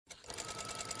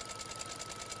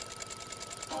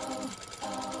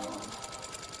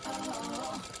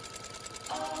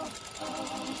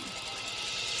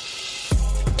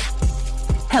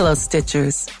Hello,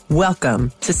 Stitchers. Welcome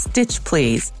to Stitch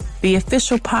Please, the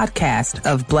official podcast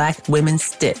of Black Women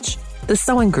Stitch, the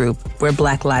sewing group where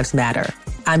Black Lives Matter.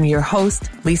 I'm your host,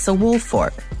 Lisa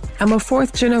Woolfork. I'm a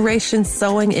fourth-generation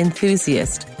sewing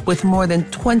enthusiast with more than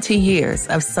 20 years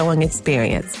of sewing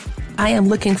experience. I am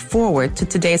looking forward to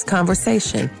today's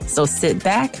conversation, so sit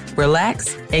back,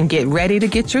 relax, and get ready to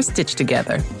get your stitch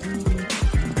together.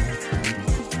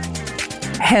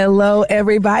 Hello,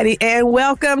 everybody, and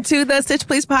welcome to the Stitch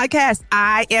Please podcast.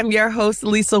 I am your host,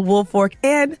 Lisa Woolfork,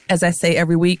 and as I say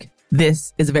every week,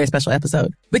 this is a very special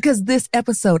episode because this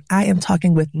episode, I am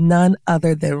talking with none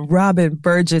other than Robyn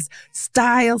Burgess,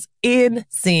 Styles in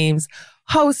Seams,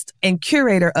 host and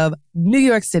curator of New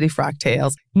York City Frock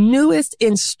Tales, newest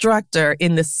instructor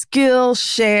in the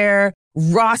Skillshare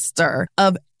roster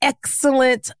of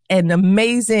excellent and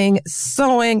amazing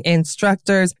sewing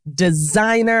instructors,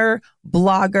 designer,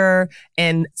 blogger,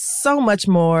 and so much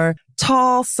more,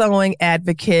 tall sewing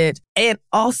advocate, and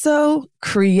also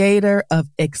creator of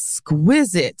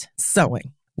exquisite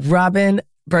sewing. Robyn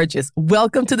Burgess,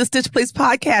 welcome to the Stitch Please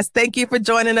podcast. Thank you for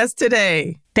joining us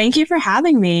today. Thank you for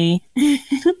having me.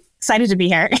 Excited to be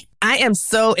here. I am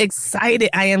so excited.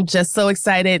 I am just so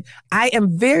excited. I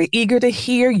am very eager to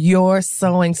hear your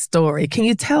sewing story. Can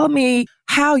you tell me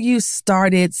how you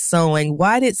started sewing?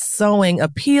 Why did sewing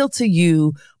appeal to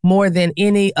you more than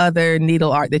any other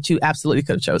needle art that you absolutely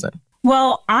could have chosen?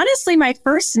 Well, honestly, my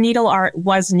first needle art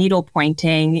was needle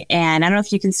pointing. And I don't know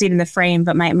if you can see it in the frame,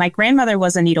 but my grandmother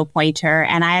was a needle pointer.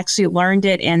 And I actually learned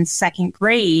it in second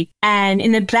grade. And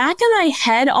in the back of my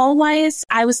head, always,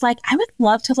 I was like, I would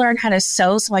love to learn how to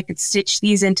sew so I could stitch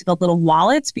these into the little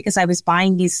wallets because I was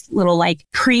buying these little like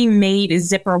pre-made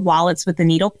zipper wallets with the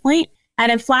needle point. And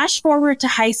then flash forward to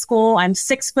high school, I'm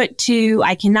 6'2".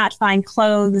 I cannot find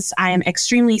clothes. I am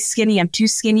extremely skinny. I'm too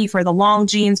skinny for the long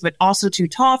jeans, but also too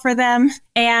tall for them.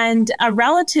 And a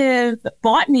relative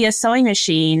bought me a sewing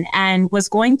machine and was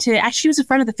going to, actually she was a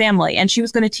friend of the family, and she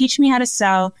was going to teach me how to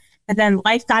sew. And then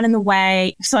life got in the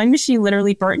way. Sewing machine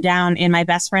literally burnt down in my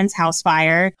best friend's house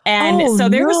fire. And so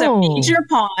there was a major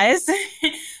pause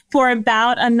for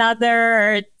about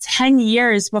another 10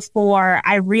 years before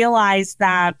I realized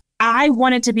that I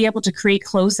wanted to be able to create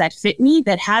clothes that fit me,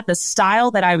 that had the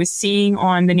style that I was seeing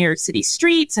on the New York City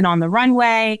streets and on the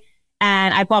runway.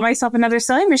 And I bought myself another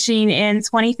sewing machine in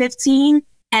 2015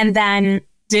 and then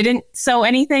didn't sew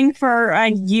anything for a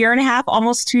year and a half,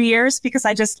 almost 2 years, because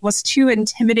I just was too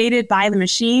intimidated by the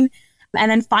machine. And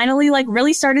then finally,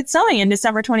 really started sewing in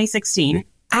December 2016.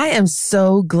 I am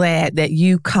so glad that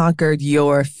you conquered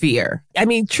your fear. I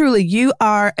mean, truly, you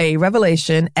are a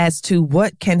revelation as to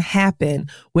what can happen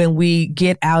when we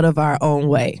get out of our own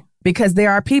way. Because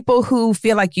there are people who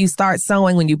feel like you start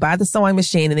sewing when you buy the sewing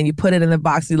machine and then you put it in the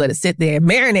box, you let it sit there and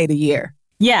marinate a year.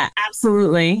 Yeah,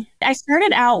 absolutely. I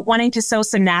started out wanting to sew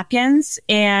some napkins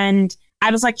and I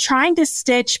was trying to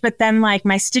stitch, but then my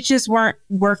stitches weren't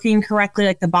working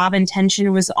correctly. The bobbin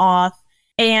tension was off.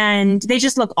 And they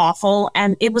just look awful.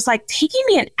 And it was taking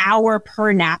me an hour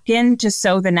per napkin to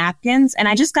sew the napkins. And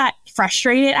I just got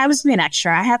frustrated. I was being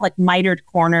extra. I had mitered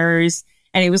corners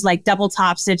and it was double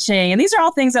top stitching. And these are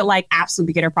all things that absolute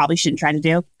beginner probably shouldn't try to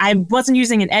do. I wasn't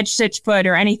using an edge stitch foot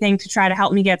or anything to try to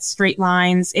help me get straight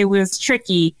lines. It was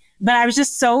tricky. But I was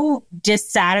just so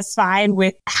dissatisfied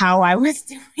with how I was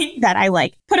doing that I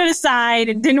put it aside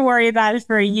and didn't worry about it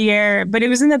for a year. But it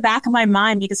was in the back of my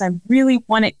mind because I really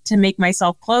wanted to make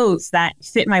myself clothes that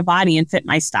fit my body and fit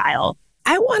my style.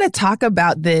 I want to talk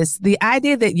about this, the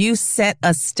idea that you set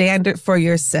a standard for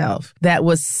yourself that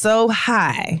was so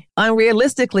high,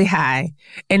 unrealistically high,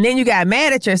 and then you got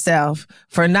mad at yourself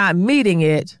for not meeting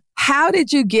it. How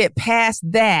did you get past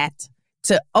that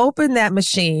to open that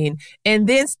machine and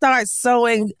then start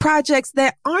sewing projects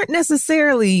that aren't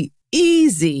necessarily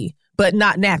easy, but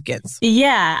not napkins?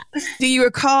 Yeah. Do you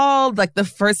recall the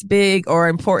first big or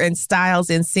important Styles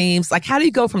in Seams? How do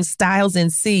you go from Styles in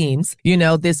Seams,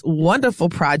 this wonderful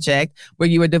project where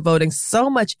you were devoting so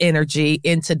much energy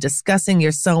into discussing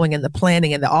your sewing and the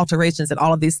planning and the alterations and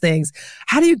all of these things?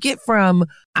 How do you get from,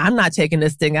 I'm not taking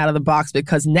this thing out of the box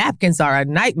because napkins are a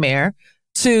nightmare,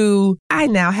 to I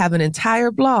now have an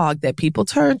entire blog that people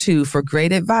turn to for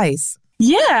great advice?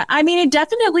 Yeah, I mean, it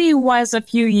definitely was a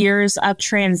few years of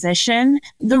transition.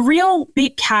 The real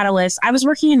big catalyst, I was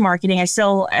working in marketing. I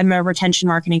still am a retention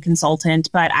marketing consultant,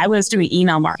 but I was doing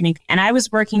email marketing and I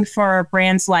was working for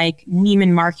brands like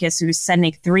Neiman Marcus, who was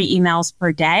sending 3 emails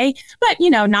per day, but,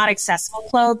 not accessible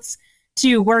clothes,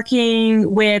 to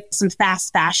working with some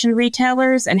fast fashion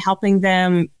retailers and helping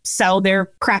them sell their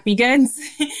crappy goods.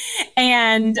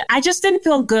 And I just didn't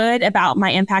feel good about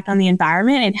my impact on the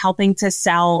environment and helping to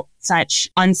sell such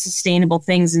unsustainable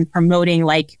things and promoting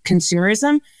like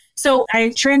consumerism. So I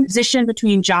transitioned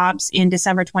between jobs in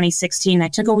December 2016. I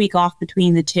took a week off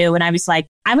between the two. And I was like,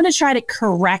 I'm going to try to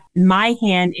correct my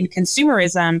hand in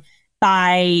consumerism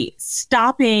by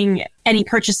stopping any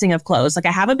purchasing of clothes. Like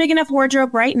I have a big enough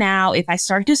wardrobe right now. If I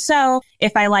start to sew,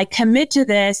 if I like commit to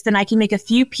this, then I can make a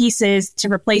few pieces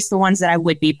to replace the ones that I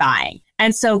would be buying.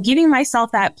 And so giving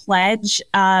myself that pledge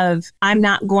of I'm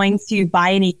not going to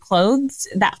buy any clothes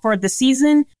that for the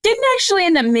season didn't actually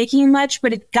end up making much,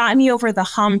 but it got me over the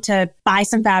hump to buy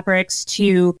some fabrics,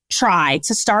 to try,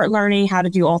 to start learning how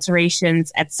to do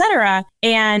alterations, etc.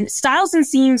 And Styles and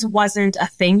Seams wasn't a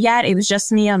thing yet. It was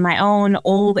just me on my own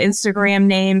old Instagram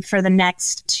name for the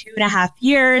next 2.5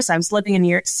 years. I was living in New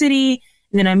York City.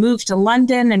 And then I moved to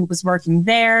London and was working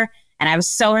there. And I was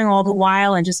sewing all the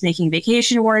while and just making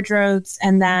vacation wardrobes.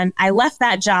 And then I left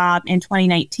that job in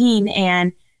 2019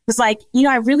 and was like,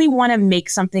 I really want to make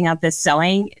something of this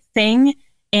sewing thing.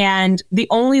 And the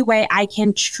only way I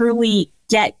can truly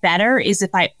get better is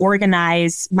if I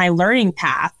organize my learning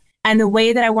path. And the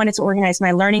way that I wanted to organize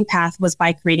my learning path was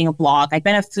by creating a blog. I've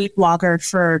been a food blogger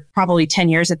for probably 10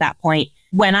 years at that point.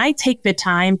 When I take the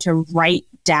time to write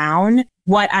down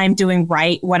what I'm doing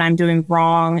right, what I'm doing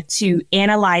wrong, to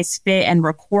analyze fit and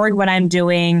record what I'm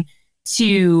doing,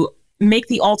 to make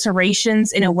the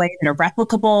alterations in a way that are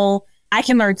replicable, I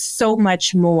can learn so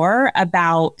much more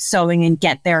about sewing and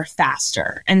get there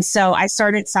faster. And so I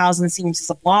started Styles and Seams as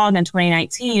a blog in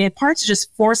 2019, in part to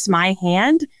just force my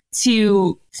hand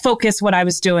to focus what I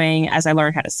was doing as I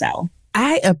learned how to sew.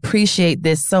 I appreciate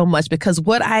this so much because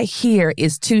what I hear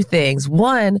is two things.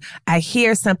 One, I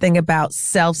hear something about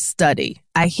self-study.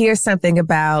 I hear something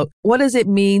about what does it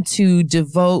mean to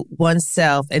devote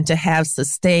oneself and to have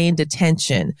sustained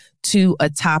attention to a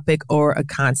topic or a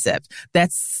concept.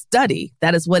 That's study.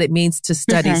 That is what it means to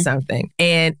study something.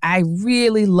 And I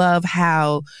really love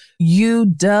how you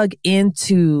dug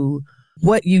into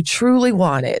what you truly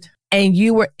wanted and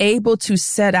you were able to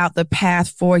set out the path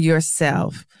for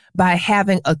yourself by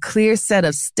having a clear set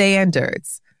of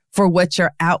standards for what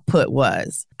your output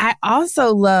was. I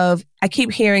also love, I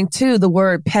keep hearing too, the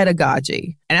word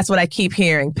pedagogy. And that's what I keep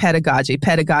hearing,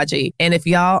 pedagogy. And if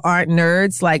y'all aren't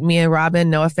nerds like me and Robyn,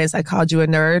 no offense, I called you a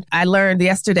nerd. I learned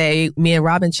yesterday, me and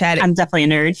Robyn chatted. I'm definitely a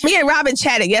nerd. Me and Robyn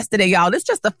chatted yesterday, y'all. This is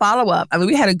just a follow-up. I mean,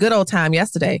 we had a good old time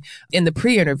yesterday in the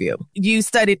pre-interview. You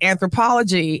studied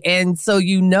anthropology. And so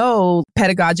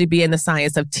pedagogy being the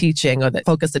science of teaching or the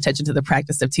focused attention to the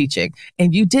practice of teaching.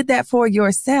 And you did that for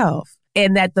yourself.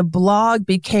 And that the blog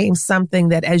became something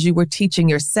that as you were teaching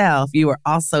yourself, you were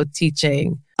also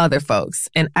teaching other folks.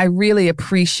 And I really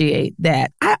appreciate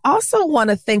that. I also want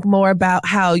to think more about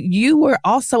how you were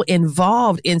also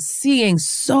involved in seeing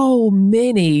so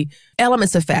many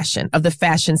elements of fashion, of the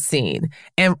fashion scene.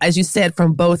 And as you said,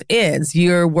 from both ends,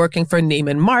 you're working for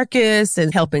Neiman Marcus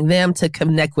and helping them to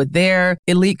connect with their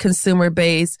elite consumer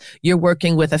base. You're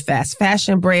working with a fast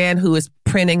fashion brand who is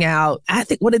printing out, I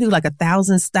think, what do they do, like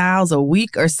 1,000 styles a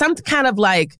week or some kind of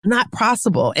like not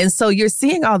possible. And so you're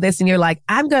seeing all this and you're like,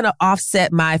 I'm going to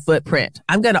offset my footprint.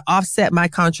 I'm going to offset my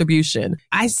contribution.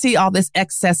 I see all this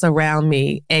excess around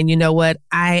me. And you know what?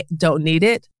 I don't need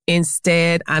it.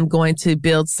 Instead, I'm going to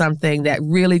build something that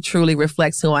really, truly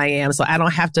reflects who I am. So I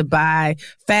don't have to buy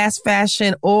fast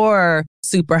fashion or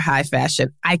super high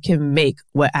fashion. I can make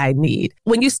what I need.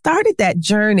 When you started that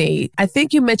journey, I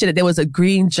think you mentioned that there was a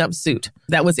green jumpsuit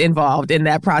that was involved in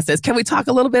that process. Can we talk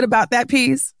a little bit about that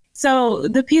piece? So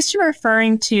the piece you're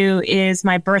referring to is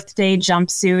my birthday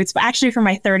jumpsuits, but actually for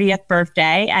my 30th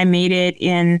birthday. I made it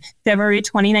in February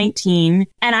 2019.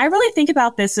 And I really think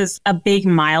about this as a big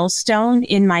milestone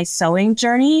in my sewing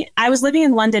journey. I was living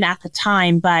in London at the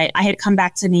time, but I had come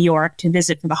back to New York to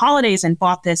visit for the holidays and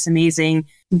bought this amazing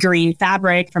green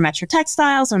fabric from Metro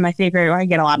Textiles, one of my favorite, where I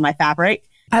get a lot of my fabric.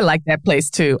 I like that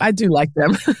place too. I do like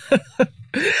them.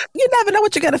 You never know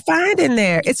what you're going to find in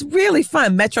there. It's really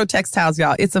fun. Metro Textiles,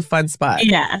 y'all. It's a fun spot.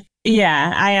 Yeah.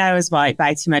 I always buy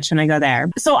too much when I go there.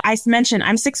 So I mentioned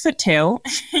I'm 6'2",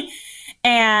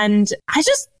 and I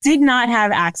just did not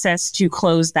have access to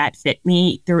clothes that fit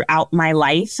me throughout my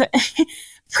life.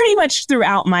 Pretty much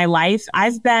throughout my life.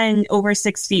 I've been over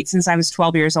 6 feet since I was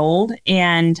 12 years old.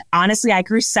 And honestly, I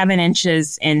grew 7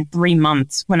 inches in 3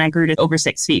 months when I grew to over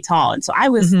 6 feet tall. And so I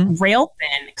was rail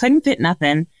thin, couldn't fit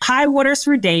nothing. High waters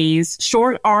for days,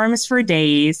 short arms for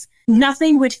days.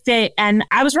 nothing would fit. And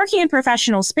I was working in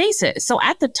professional spaces. So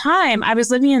at the time, I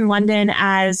was living in London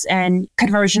as an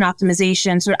conversion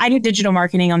optimization. So I do digital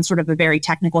marketing on sort of a very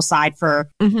technical side for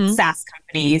SaaS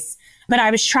companies. But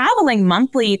I was traveling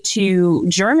monthly to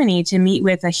Germany to meet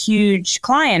with a huge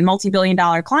client,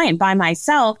 multi-billion-dollar client by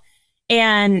myself.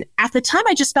 And at the time,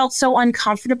 I just felt so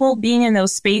uncomfortable being in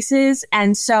those spaces.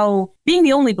 And so being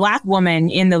the only Black woman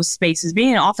in those spaces, being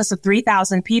in an office of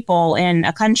 3,000 people in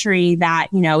a country that,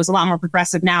 is a lot more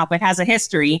progressive now, but has a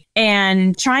history,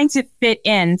 and trying to fit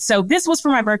in. So this was for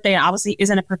my birthday, and obviously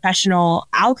isn't a professional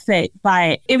outfit,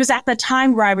 but it was at the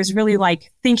time where I was really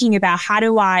thinking about how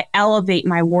do I elevate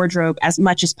my wardrobe as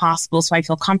much as possible so I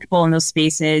feel comfortable in those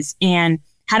spaces, and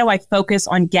how do I focus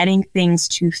on getting things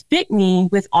to fit me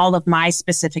with all of my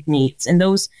specific needs? And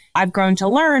those I've grown to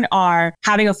learn are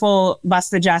having a full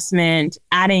bust adjustment,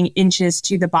 adding inches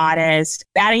to the bodice,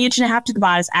 adding 1.5 inches to the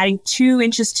bodice, adding 2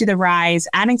 inches to the rise,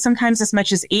 adding sometimes as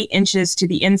much as 8 inches to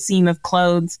the inseam of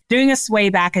clothes, doing a sway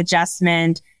back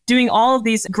adjustment, doing all of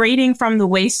these grading from the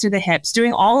waist to the hips,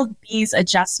 doing all of these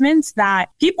adjustments that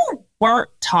people weren't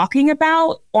talking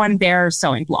about on their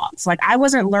sewing blogs. I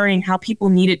wasn't learning how people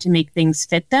needed to make things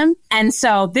fit them. And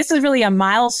so this is really a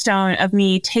milestone of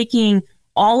me taking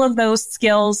all of those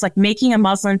skills, making a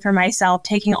muslin for myself,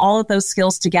 taking all of those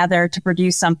skills together to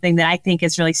produce something that I think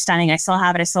is really stunning. I still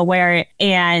have it, I still wear it,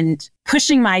 and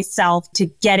pushing myself to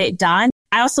get it done.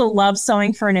 I also love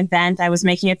sewing for an event. I was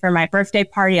making it for my birthday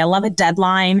party. I love a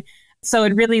deadline. So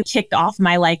it really kicked off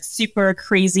my super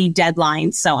crazy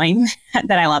deadline sewing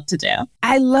that I love to do.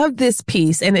 I love this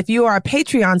piece. And if you are a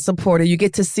Patreon supporter, you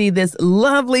get to see this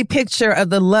lovely picture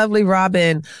of the lovely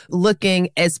Robyn looking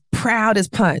as proud as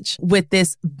punch with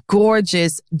this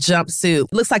gorgeous jumpsuit.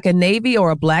 Looks like a navy or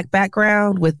a black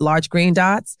background with large green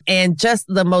dots and just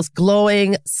the most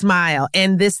glowing smile.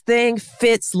 And this thing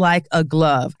fits like a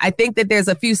glove. I think that there's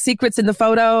a few secrets in the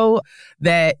photo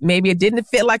that maybe it didn't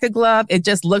fit like a glove. It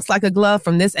just looks like a glove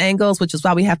from this angle, which is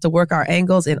why we have to work our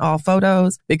angles in all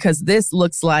photos, because this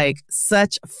looks like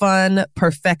such fun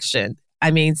perfection. I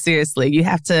mean, seriously, you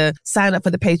have to sign up for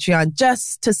the Patreon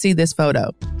just to see this photo.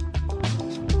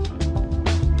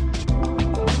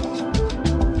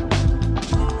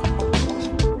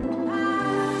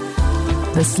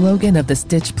 The slogan of the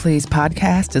Stitch Please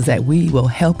podcast is that we will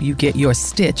help you get your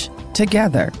stitch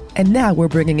together. And now we're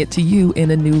bringing it to you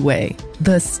in a new way.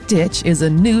 The Stitch is a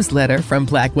newsletter from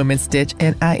Black Women Stitch,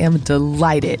 and I am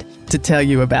delighted to tell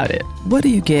you about it. What do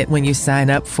you get when you sign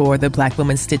up for the Black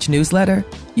Women Stitch newsletter?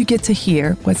 You get to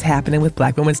hear what's happening with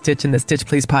Black Women Stitch in the Stitch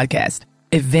Please podcast.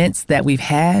 Events that we've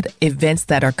had, events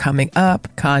that are coming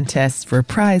up, contests for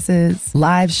prizes,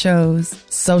 live shows,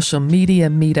 social media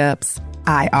meetups,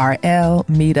 IRL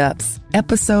meetups,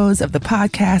 episodes of the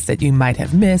podcast that you might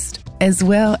have missed, as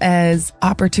well as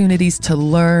opportunities to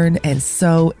learn and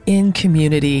sew in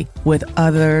community with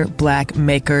other Black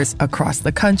makers across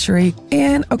the country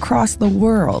and across the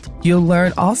world. You'll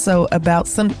learn also about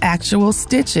some actual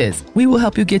stitches. We will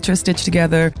help you get your stitch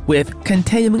together with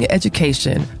continuing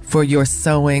education for your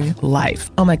sewing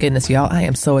life. Oh my goodness, y'all, I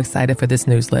am so excited for this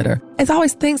newsletter. There's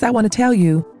always things I want to tell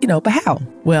you, but how?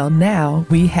 Well, now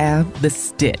we have the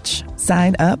Stitch.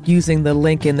 Sign up using the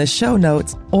link in the show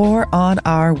notes or on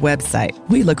our website.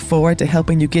 We look forward to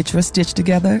helping you get your stitch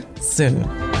together soon.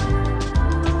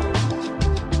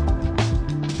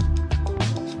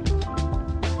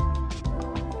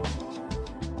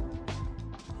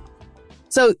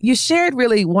 So you shared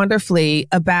really wonderfully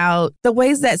about the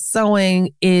ways that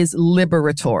sewing is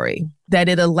liberatory, that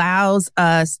it allows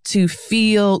us to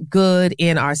feel good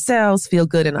in ourselves, feel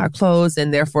good in our clothes,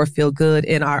 and therefore feel good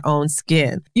in our own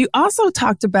skin. You also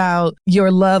talked about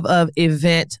your love of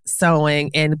event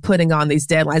sewing and putting on these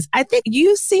deadlines. I think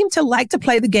you seem to like to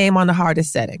play the game on the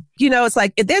hardest setting. It's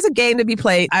like if there's a game to be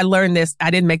played, I learned this. I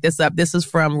didn't make this up. This is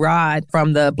from Rod,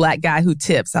 from the Black Guy Who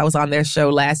Tips. I was on their show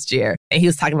last year, and he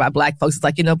was talking about Black folks. It's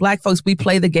like, Black folks, we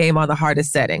play the game on the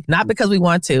hardest setting, not because we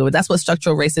want to, but that's what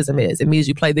structural racism is. It means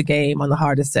you play the game on the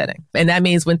hardest setting. And that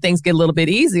means when things get a little bit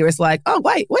easier, it's like, oh,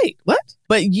 wait, what?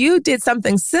 But you did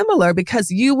something similar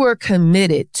because you were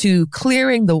committed to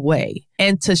clearing the way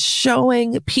and to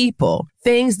showing people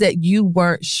things that you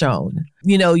weren't shown.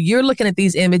 You're looking at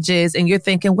these images and you're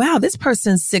thinking, wow, this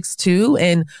person's 6'2",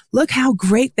 and look how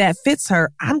great that fits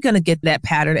her. I'm going to get that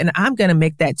pattern and I'm going to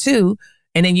make that too.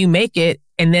 And then you make it.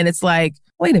 And then it's like,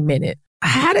 wait a minute.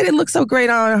 How did it look so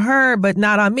great on her, but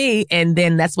not on me? And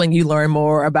then that's when you learn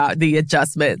more about the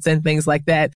adjustments and things like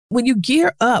that. When you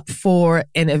gear up for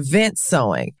an event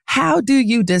sewing, how do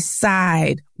you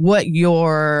decide what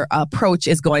your approach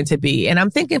is going to be? And I'm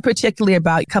thinking particularly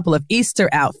about a couple of Easter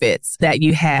outfits that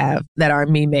you have that are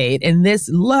me made, and this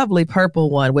lovely purple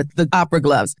one with the opera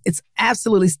gloves. It's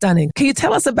absolutely stunning. Can you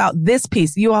tell us about this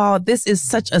piece? You all, this is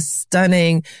such a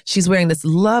stunning, she's wearing this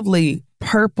lovely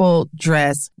purple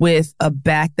dress with a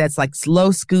back that's like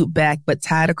slow scoop back, but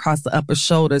tied across the upper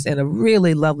shoulders and a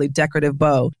really lovely decorative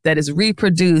bow that is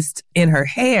reproduced in her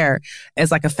hair as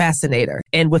like a fascinator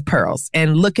and with pearls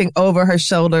and looking over her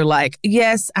shoulder like,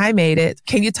 yes, I made it.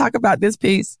 Can you talk about this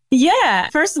piece? Yeah.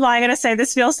 First of all, I got to say,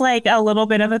 this feels like a little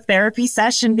bit of a therapy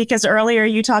session because earlier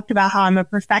you talked about how I'm a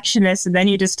perfectionist and then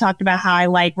you just talked about how I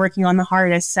like working on the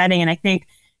hardest setting. And I think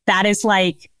that is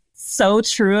like so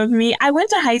true of me. I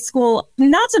went to high school,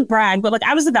 not to brag, but like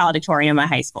I was the valedictorian in my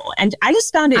high school. And I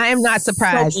just found it I am not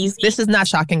surprised. So easy. This is not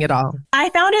shocking at all. I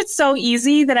found it so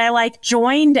easy that I like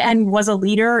joined and was a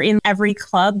leader in every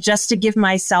club just to give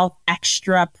myself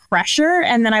extra pressure.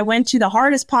 And then I went to the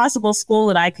hardest possible school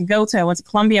that I could go to. I went to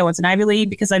Columbia, I went to Ivy League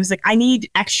because I was like, I need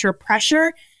extra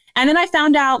pressure. And then I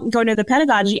found out, going to the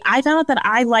pedagogy, I found out that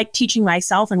I like teaching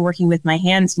myself and working with my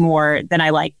hands more than I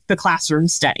like the classroom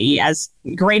study. As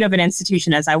great of an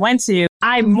institution as I went to,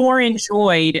 I more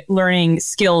enjoyed learning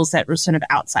skills that were sort of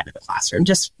outside of the classroom.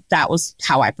 Just that was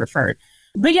how I preferred.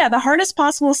 But yeah, the hardest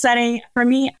possible setting for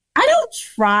me, I don't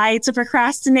try to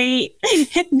procrastinate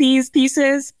these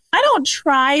pieces. I don't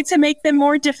try to make them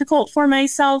more difficult for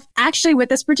myself. Actually, with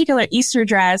this particular Easter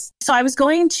dress, so I was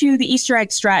going to the Easter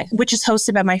egg strut, which is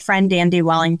hosted by my friend Dan D.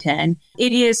 Wellington.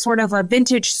 It is sort of a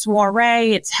vintage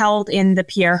soiree. It's held in the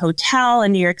Pierre Hotel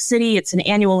in New York City. It's an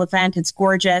annual event. It's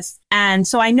gorgeous. And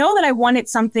so I know that I wanted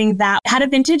something that had a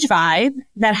vintage vibe,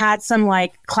 that had some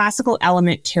like classical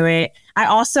element to it. I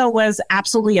also was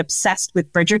absolutely obsessed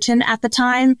with Bridgerton at the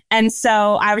time. And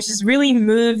so I was just really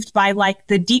moved by like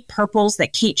the deep purples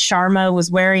that Kate Sharma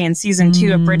was wearing in season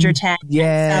 2 of Bridgerton.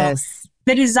 Yes. So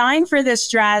the design for this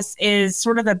dress is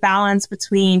sort of a balance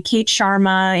between Kate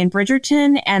Sharma in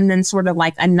Bridgerton and then sort of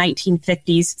like a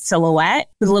 1950s silhouette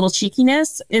with a little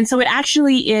cheekiness. And so it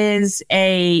actually is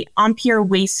a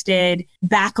empire-waisted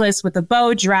backless with a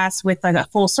bow dress with like a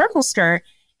full circle skirt.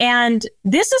 And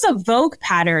this is a Vogue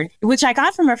pattern, which I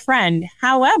got from a friend.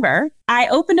 However, I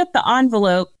opened up the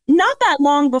envelope not that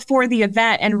long before the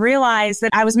event and realized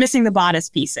that I was missing the bodice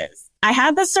pieces. I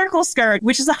had the circle skirt,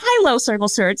 which is a high-low circle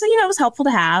skirt. So, it was helpful to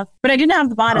have, but I didn't have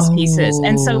the bodice pieces.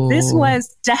 And so this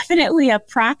was definitely a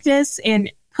practice in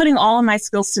putting all of my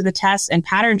skills to the test and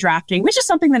pattern drafting, which is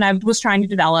something that I was trying to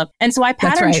develop. And so I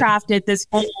pattern drafted this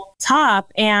whole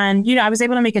top and, I was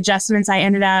able to make adjustments. I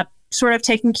ended up sort of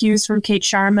taking cues from Kate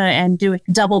Sharma and doing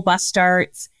double bust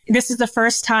darts. This is the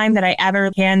first time that I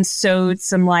ever hand sewed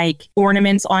some like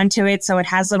ornaments onto it. So it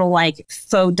has little like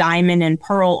faux diamond and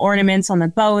pearl ornaments on the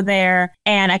bow there.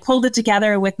 And I pulled it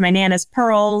together with my Nana's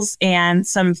pearls and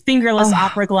some fingerless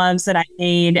opera gloves that I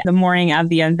made the morning of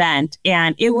the event.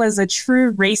 And it was a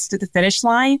true race to the finish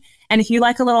line. And if you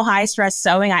like a little high stress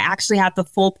sewing, I actually have the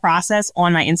full process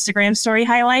on my Instagram story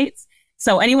highlights.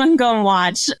 So anyone can go and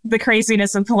watch the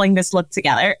craziness of pulling this look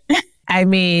together. I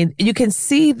mean, you can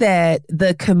see that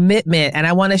the commitment, and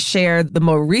I want to share the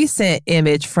more recent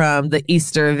image from the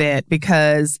Easter event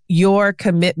because your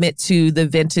commitment to the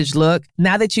vintage look,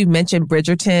 now that you mentioned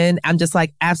Bridgerton, I'm just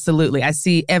like, absolutely. I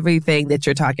see everything that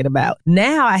you're talking about.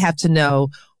 Now I have to know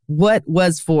what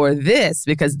was for this,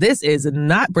 because this is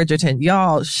not Bridgerton.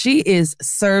 Y'all, she is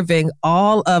serving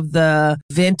all of the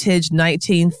vintage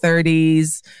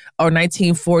 1930s or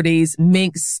 1940s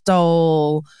mink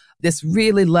stole, this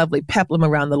really lovely peplum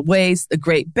around the waist, the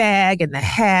great bag and the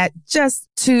hat, just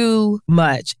too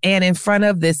much. And in front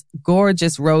of this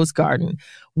gorgeous rose garden.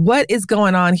 What is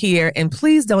going on here? And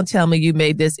please don't tell me you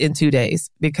made this in 2 days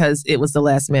because it was the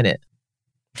last minute.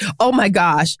 Oh my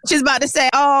gosh. She's about to say,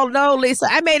 oh no, Lisa,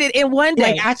 I made it in 1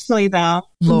 day. Actually though.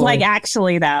 Oh my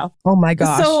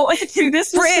gosh. So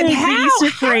this was the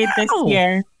Easter parade this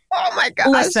year. Oh my gosh.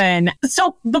 Listen,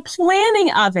 so the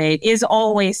planning of it is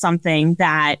always something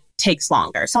that takes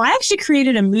longer. So I actually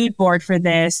created a mood board for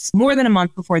this more than a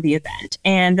month before the event.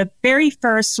 And the very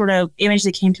first sort of image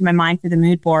that came to my mind for the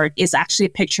mood board is actually a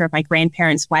picture of my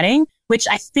grandparents' wedding, which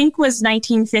I think was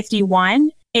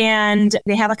 1951. And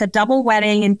they had like a double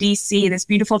wedding in DC, this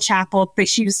beautiful chapel. But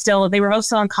they were both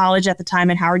still in college at the time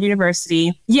at Howard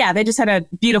University. Yeah, they just had a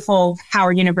beautiful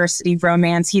Howard University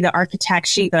romance. He, the architect,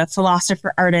 she, the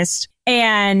philosopher artist.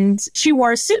 And she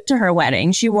wore a suit to her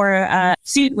wedding. She wore a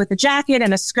suit with a jacket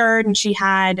and a skirt, and she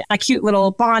had a cute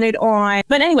little bonnet on.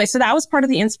 But anyway, so that was part of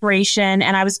the inspiration.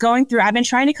 And I've been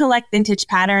trying to collect vintage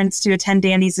patterns to attend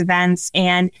Dandy's events.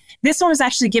 And this one was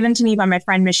actually given to me by my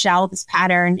friend Michelle, this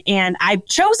pattern. And I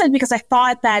chose it because I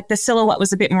thought that the silhouette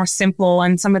was a bit more simple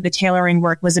and some of the tailoring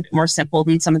work was a bit more simple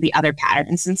than some of the other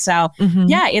patterns. And so,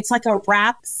 yeah, it's like a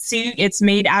wrap suit. It's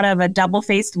made out of a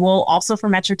double-faced wool, also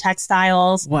from Metro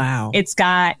Textiles. Wow. It's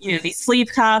got, these sleeve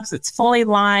cuffs. It's fully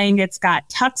lined. It's got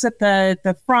tucks at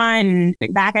the front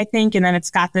and back, I think. And then it's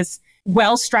got this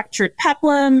well-structured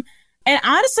peplum. And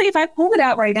honestly, if I pulled it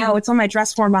out right now, it's on my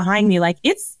dress form behind me. Like,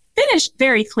 it's finished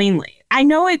very cleanly. I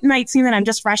know it might seem that I'm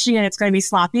just rushing and it's going to be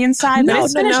sloppy inside, but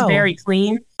it's finished very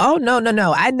clean. Oh,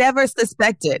 no. I never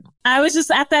suspected. I was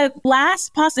just at the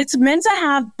last it's meant to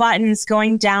have buttons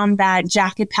going down that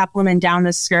jacket peplum and down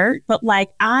the skirt, but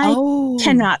like I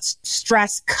cannot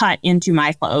stress cut into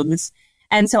my clothes.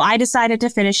 And so I decided to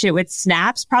finish it with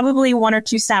snaps, probably 1 or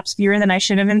 2 snaps fewer than I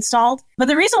should have installed. But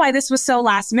the reason why this was so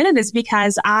last minute is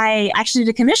because I actually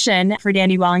did a commission for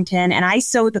Dandy Wellington and I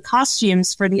sewed the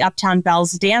costumes for the Uptown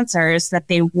Bells dancers that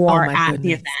they wore at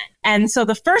the event. And so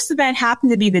the first event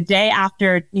happened to be the day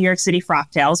after New York City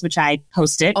Frock Tales, which I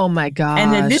hosted. Oh my gosh.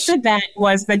 And then this event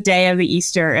was the day of the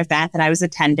Easter event that I was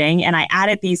attending. And I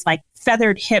added these like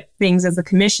feathered hip things as a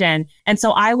commission. And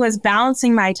so I was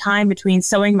balancing my time between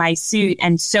sewing my suit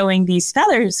and sewing these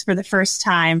feathers for the first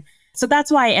time. So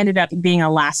that's why I ended up being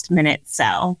a last minute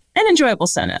sew. An enjoyable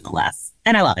sew nonetheless.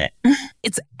 And I love it.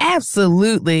 It's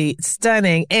absolutely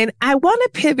stunning. And I want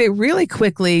to pivot really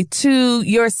quickly to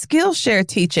your Skillshare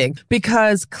teaching,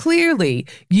 because clearly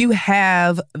you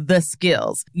have the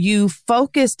skills. You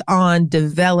focused on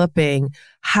developing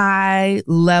high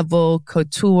level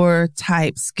couture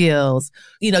type skills.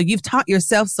 You've taught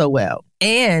yourself so well.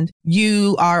 And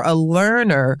you are a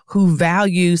learner who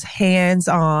values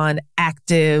hands-on,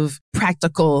 active,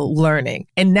 practical learning.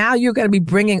 And now you're going to be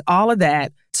bringing all of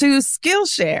that to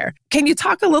Skillshare. Can you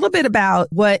talk a little bit about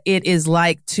what it is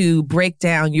like to break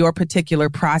down your particular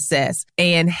process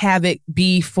and have it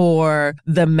be for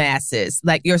the masses?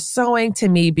 Like, your sewing to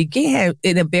me began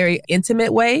in a very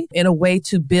intimate way, in a way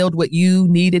to build what you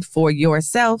needed for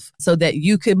yourself so that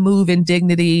you could move in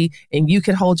dignity and you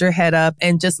could hold your head up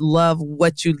and just love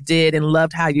what you did and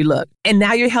loved how you looked. And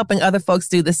now you're helping other folks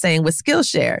do the same with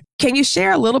Skillshare. Can you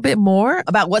share a little bit more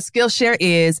about what Skillshare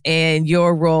is and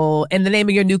your role and the name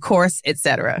of your new course,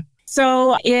 etc.?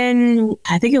 So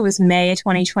I think it was May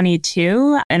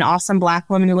 2022, an awesome Black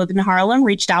woman who lived in Harlem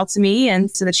reached out to me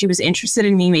and said that she was interested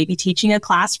in me maybe teaching a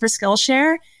class for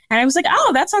Skillshare. And I was like,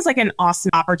 oh, that sounds like an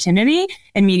awesome opportunity.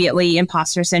 Immediately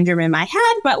imposter syndrome in my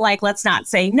head, but like, let's not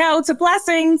say no to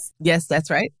blessings. Yes, that's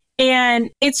right. And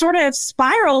it sort of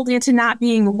spiraled into not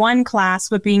being one class,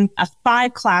 but being a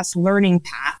 5-class learning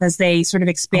path as they sort of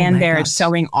expand their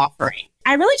sewing offering.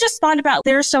 I really just thought about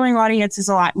their sewing audience is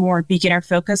a lot more beginner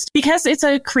focused because it's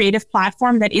a creative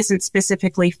platform that isn't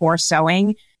specifically for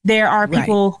sewing. There are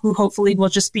people who hopefully will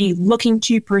just be looking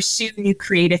to pursue new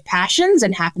creative passions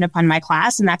and happen upon my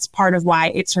class. And that's part of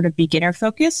why it's sort of beginner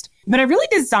focused. But I really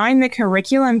designed the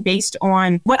curriculum based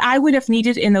on what I would have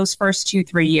needed in those first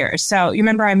 2-3 years. So you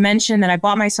remember I mentioned that I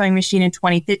bought my sewing machine in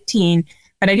 2015,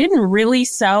 but I didn't really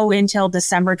sew until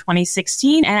December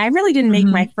 2016. And I really didn't make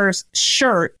my first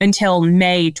shirt until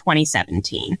May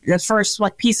 2017, the first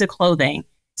piece of clothing.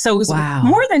 So it was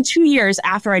more than 2 years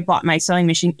after I'd bought my sewing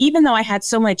machine, even though I had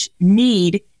so much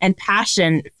need and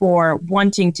passion for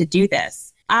wanting to do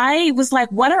this. I was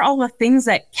like, what are all the things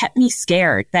that kept me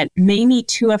scared, that made me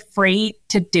too afraid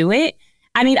to do it?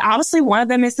 I mean, obviously, one of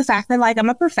them is the fact that I'm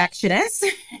a perfectionist.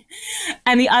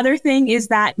 And the other thing is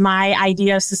that my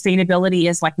idea of sustainability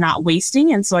is not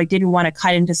wasting. And so I didn't want to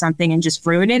cut into something and just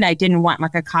ruin it. I didn't want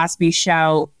a Cosby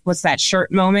Show, what's that shirt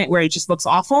moment where it just looks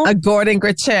awful? A Gordon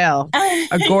Gartrell.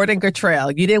 A Gordon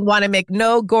Gartrell. You didn't want to make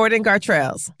no Gordon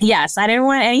Gartrells. Yes, I didn't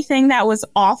want anything that was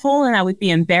awful and that would be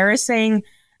embarrassing.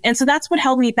 And so that's what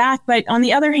held me back. But on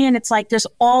the other hand, it's there's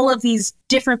all of these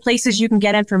different places you can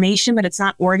get information, but it's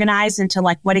not organized into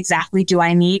what exactly do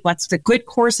I need? What's the good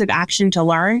course of action to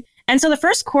learn? And so the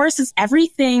first class is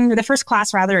everything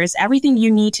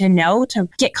you need to know to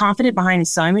get confident behind a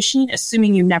sewing machine,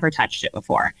 assuming you've never touched it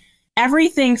before.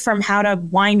 Everything from how to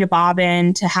wind a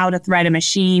bobbin to how to thread a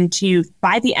machine to,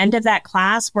 by the end of that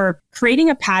class, we're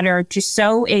creating a pattern to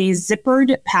sew a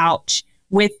zippered pouch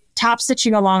with top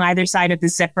stitching along either side of the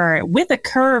zipper with a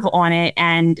curve on it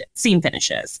and seam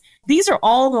finishes. These are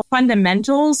all the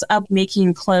fundamentals of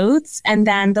making clothes. And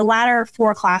then the latter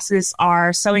 4 classes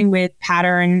are sewing with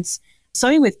patterns,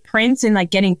 sewing with prints and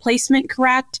like getting placement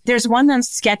correct. There's one that's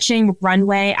sketching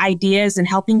runway ideas and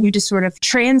helping you to sort of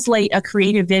translate a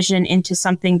creative vision into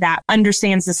something that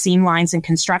understands the seam lines and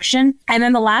construction. And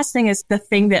then the last thing is the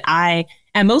thing that I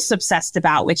am most obsessed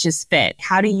about, which is fit.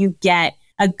 How do you get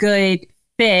a good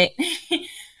fit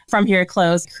from your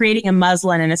clothes, creating a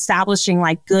muslin and establishing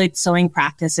like good sewing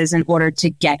practices in order to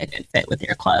get a good fit with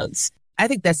your clothes? I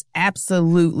think that's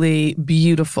absolutely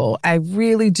beautiful. I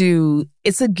really do.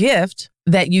 It's a gift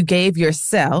that you gave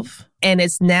yourself, and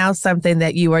it's now something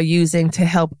that you are using to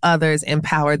help others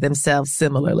empower themselves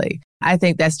similarly. I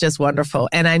think that's just wonderful.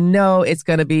 And I know it's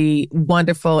going to be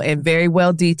wonderful and very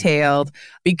well detailed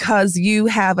because you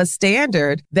have a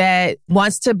standard that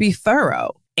wants to be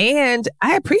thorough. And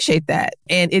I appreciate that.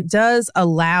 And it does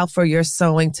allow for your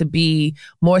sewing to be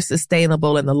more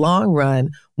sustainable in the long run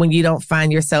when you don't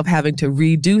find yourself having to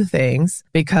redo things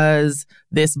because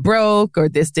this broke or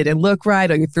this didn't look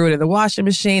right or you threw it in the washing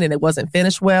machine and it wasn't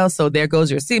finished well. So there goes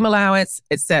your seam allowance,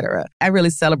 etc. I really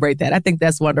celebrate that. I think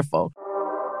that's wonderful.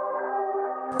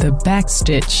 The back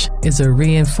stitch is a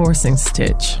reinforcing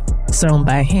stitch, sewn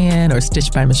by hand or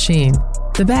stitched by machine.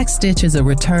 The back stitch is a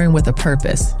return with a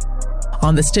purpose.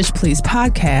 On the Stitch Please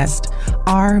podcast,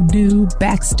 our new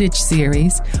Backstitch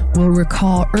series will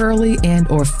recall early and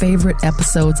or favorite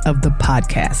episodes of the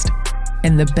podcast.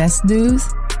 And the best news,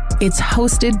 it's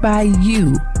hosted by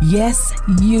you. Yes,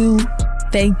 you.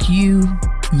 Thank you,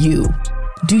 you.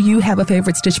 Do you have a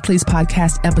favorite Stitch Please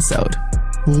podcast episode?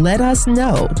 Let us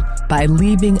know by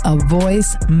leaving a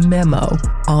voice memo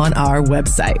on our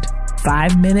website.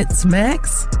 5 minutes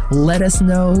max. Let us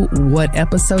know what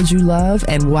episodes you love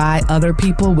and why other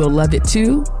people will love it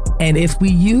too. And if we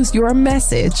use your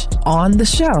message on the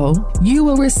show, you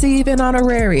will receive an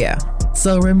honoraria.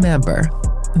 So remember,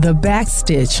 the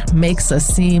backstitch makes a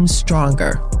seam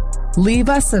stronger. Leave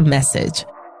us a message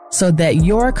so that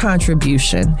your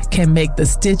contribution can make the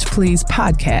Stitch Please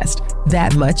podcast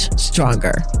that much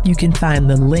stronger. You can find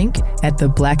the link at the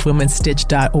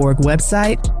blackwomenstitch.org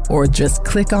website or just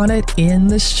click on it in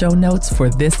the show notes for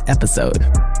this episode.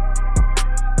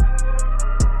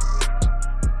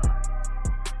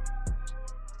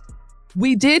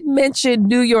 We did mention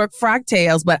New York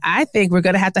Frogtails, but I think we're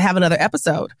going to have another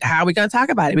episode. How are we going to talk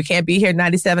about it? We can't be here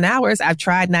 97 hours. I've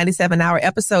tried 97-hour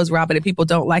episodes, Robyn, and people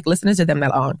don't like listening to them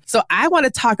that long. So I want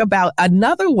to talk about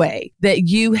another way that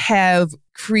you have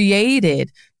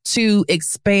created to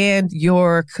expand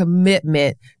your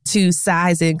commitment to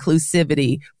size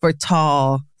inclusivity for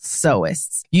tall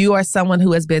sewists. You are someone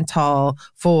who has been tall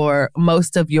for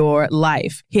most of your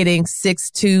life, hitting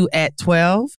 6'2" at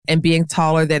 12 and being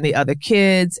taller than the other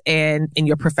kids and in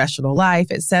your professional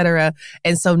life, etc.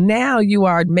 And so now you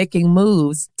are making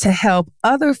moves to help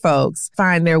other folks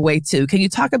find their way too. Can you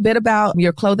talk a bit about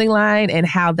your clothing line and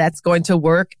how that's going to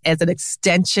work as an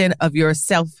extension of your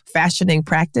self-fashioning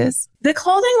practice? The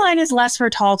clothing line is less for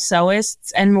tall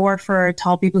sewists and more for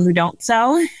tall people who don't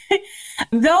sew.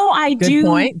 Though I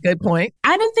do. Good point.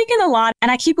 I've been thinking a lot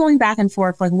and I keep going back and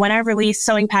forth. Like when I release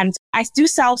sewing patterns, I do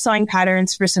sell sewing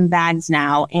patterns for some bags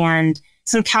now and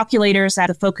some calculators that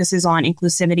the focus is on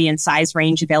inclusivity and size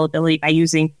range availability by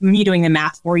using me doing the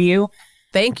math for you.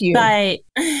 Thank you. But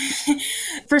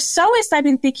for sewists, I've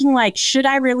been thinking like, should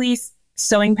I release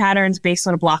sewing patterns based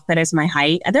on a block that is my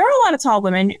height? There are a lot of tall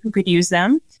women who could use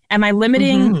them. Am I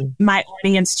limiting my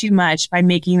audience too much by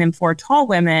making them for tall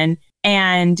women?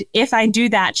 And if I do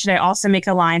that, should I also make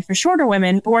a line for shorter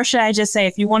women? Or should I just say,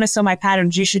 if you want to sew my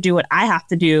patterns, you should do what I have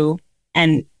to do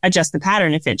and adjust the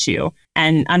pattern to fit you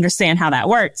and understand how that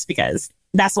works, because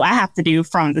that's what I have to do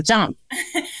from the jump.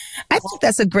 I think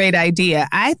that's a great idea.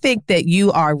 I think that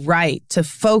you are right to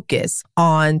focus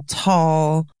on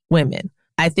tall women.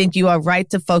 I think you are right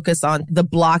to focus on the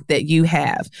block that you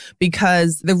have,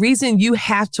 because the reason you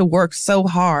have to work so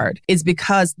hard is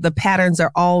because the patterns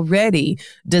are already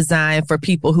designed for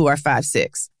people who are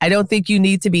 5'6". I don't think you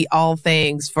need to be all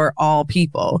things for all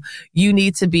people. You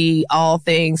need to be all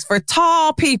things for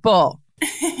tall people.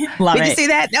 Love Did it. you see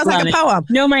that? That was Love like a poem.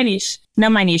 Know my niche.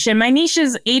 And my niche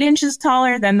is 8 inches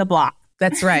taller than the block.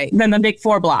 That's right. Than the big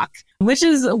 4 block, which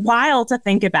is wild to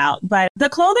think about. But the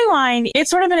clothing line,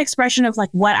 it's sort of an expression of like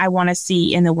what I want to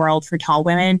see in the world for tall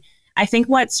women. I think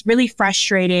what's really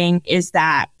frustrating is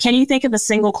that, can you think of a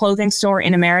single clothing store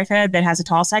in America that has a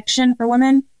tall section for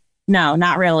women? No,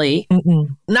 not really.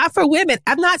 Not for women.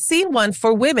 I've not seen one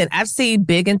for women. I've seen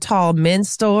big and tall men's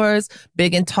stores,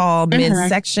 big and tall men's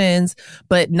sections,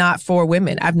 but not for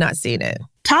women. I've not seen it.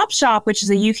 Topshop, which is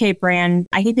a UK brand,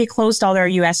 I think they closed all their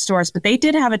US stores, but they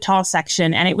did have a tall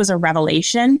section and it was a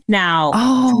revelation. Now,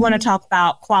 if you want to talk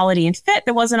about quality and fit,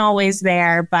 that wasn't always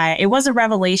there, but it was a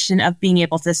revelation of being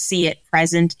able to see it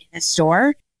present in a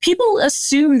store. People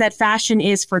assume that fashion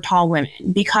is for tall women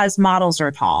because models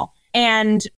are tall.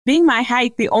 And being my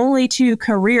height, the only two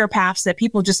career paths that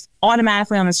people just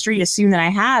automatically on the street assume that I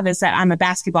have is that I'm a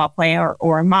basketball player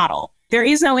or a model. There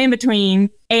is no in between.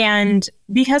 And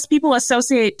because people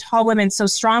associate tall women so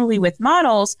strongly with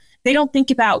models, they don't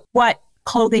think about what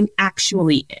clothing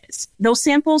actually is. Those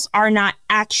samples are not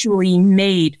actually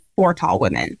made for tall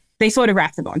women. They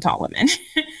photograph them on tall women.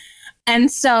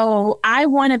 And so I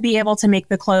want to be able to make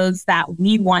the clothes that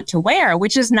we want to wear,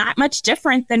 which is not much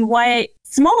different than what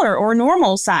smaller or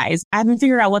normal size. I haven't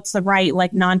figured out what's the right,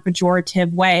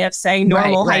 non-pejorative way of saying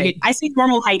normal heighted. I say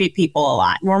normal heighted people a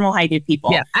lot. Normal heighted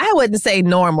people. Yeah, I wouldn't say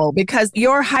normal because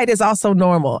your height is also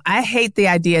normal. I hate the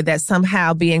idea that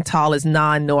somehow being tall is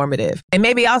non-normative. And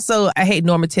maybe also I hate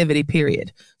normativity,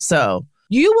 period. So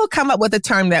you will come up with a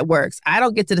term that works. I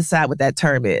don't get to decide what that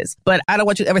term is, but I don't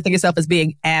want you to ever think yourself as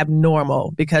being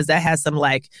abnormal because that has some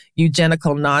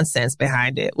eugenical nonsense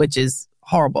behind it, which is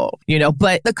horrible,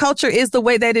 but the culture is the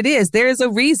way that it is. There is a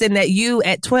reason that you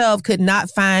at 12 could not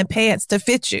find pants to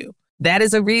fit you. That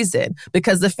is a reason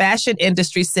because the fashion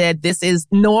industry said this is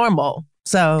normal.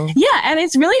 So yeah. And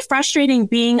it's really frustrating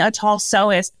being a tall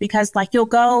sewist because you'll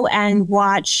go and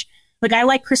watch I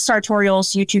like Chris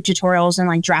Sartorial's YouTube tutorials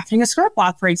and drafting a skirt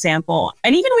block, for example.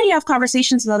 And even when you have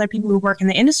conversations with other people who work in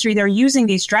the industry, they're using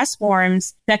these dress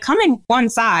forms that come in one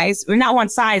size, or not one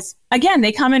size. Again,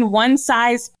 they come in one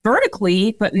size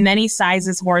vertically, but many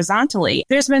sizes horizontally.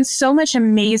 There's been so much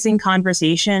amazing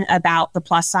conversation about the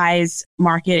plus size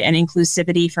market and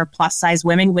inclusivity for plus size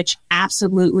women, which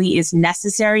absolutely is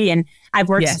necessary. And I've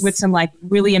worked with some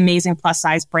really amazing plus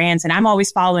size brands, and I'm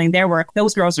always following their work.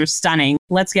 Those girls are stunning.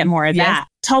 Let's get more of that.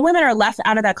 Tall women are left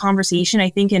out of that conversation, I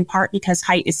think, in part because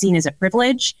height is seen as a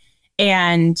privilege,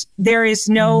 and there is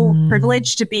no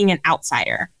privilege to being an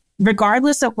outsider.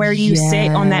 Regardless of where you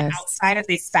sit on that outside of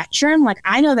the spectrum,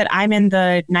 I know that I'm in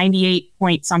the 98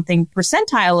 point something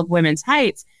percentile of women's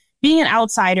heights. Being an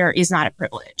outsider is not a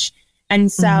privilege. And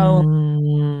so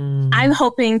I'm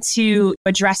hoping to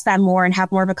address that more and have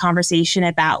more of a conversation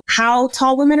about how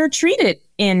tall women are treated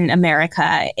in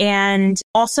America and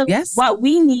also what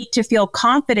we need to feel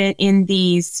confident in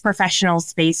these professional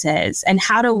spaces and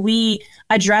how do we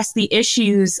address the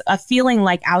issues of feeling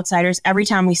like outsiders every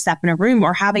time we step in a room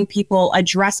or having people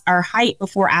address our height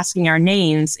before asking our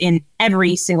names in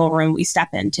every single room we step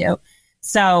into.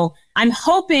 So I'm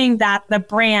hoping that the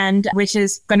brand, which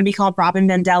is going to be called Robyn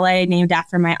Mandele, named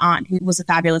after my aunt, who was a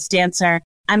fabulous dancer,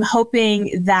 I'm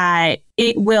hoping that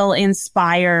it will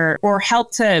inspire or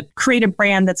help to create a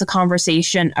brand that's a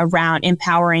conversation around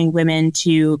empowering women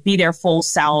to be their full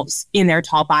selves in their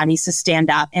tall bodies, to stand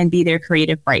up and be their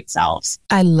creative, bright selves.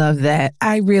 I love that.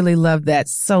 I really love that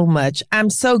so much. I'm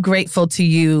so grateful to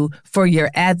you for your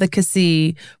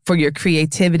advocacy, for your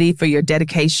creativity, for your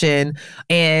dedication,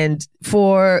 and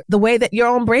for the way that your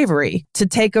own bravery to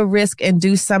take a risk and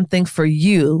do something for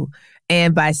you.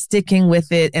 And by sticking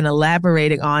with it and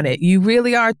elaborating on it, you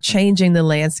really are changing the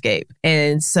landscape.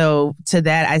 And so to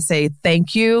that, I say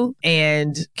thank you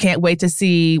and can't wait to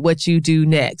see what you do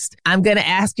next. I'm going to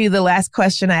ask you the last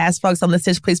question I ask folks on the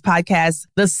Stitch Please podcast.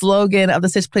 The slogan of the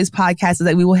Stitch Please podcast is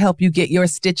that we will help you get your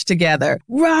stitch together.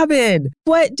 Robyn,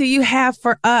 what do you have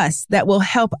for us that will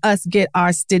help us get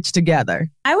our stitch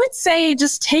together? I would say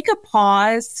just take a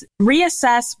pause,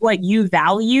 reassess what you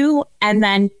value, and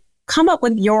then come up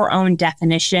with your own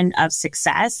definition of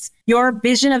success. Your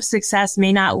vision of success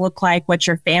may not look like what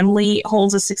your family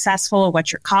holds as successful, or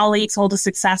what your colleagues hold as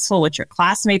successful, what your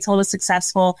classmates hold as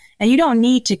successful. And you don't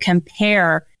need to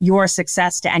compare your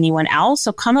success to anyone else.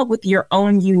 So come up with your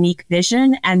own unique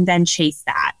vision and then chase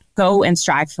that. Go and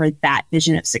strive for that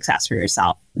vision of success for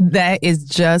yourself. That is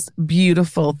just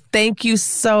beautiful. Thank you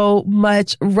so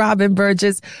much, Robyn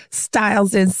Burgess,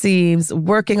 Styles and Seams,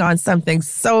 working on something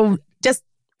so just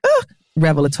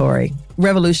revelatory,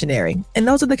 revolutionary. And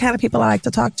those are the kind of people I like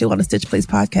to talk to on the Stitch Please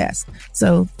podcast.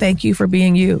 So thank you for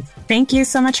being you. Thank you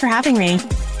so much for having me.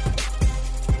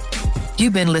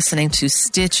 You've been listening to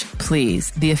Stitch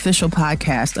Please, the official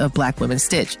podcast of Black Women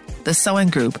Stitch, the sewing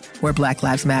group where Black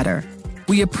Lives Matter.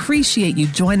 We appreciate you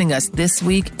joining us this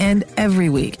week and every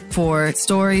week for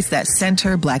stories that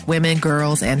center Black women,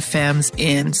 girls, and femmes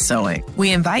in sewing.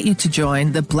 We invite you to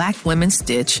join the Black Women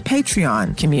Stitch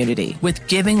Patreon community with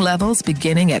giving levels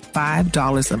beginning at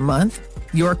 $5 a month.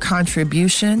 Your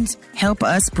contributions help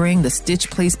us bring the Stitch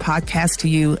Please podcast to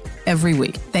you every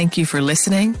week. Thank you for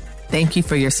listening. Thank you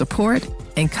for your support,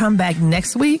 and come back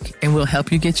next week and we'll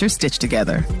help you get your stitch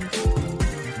together.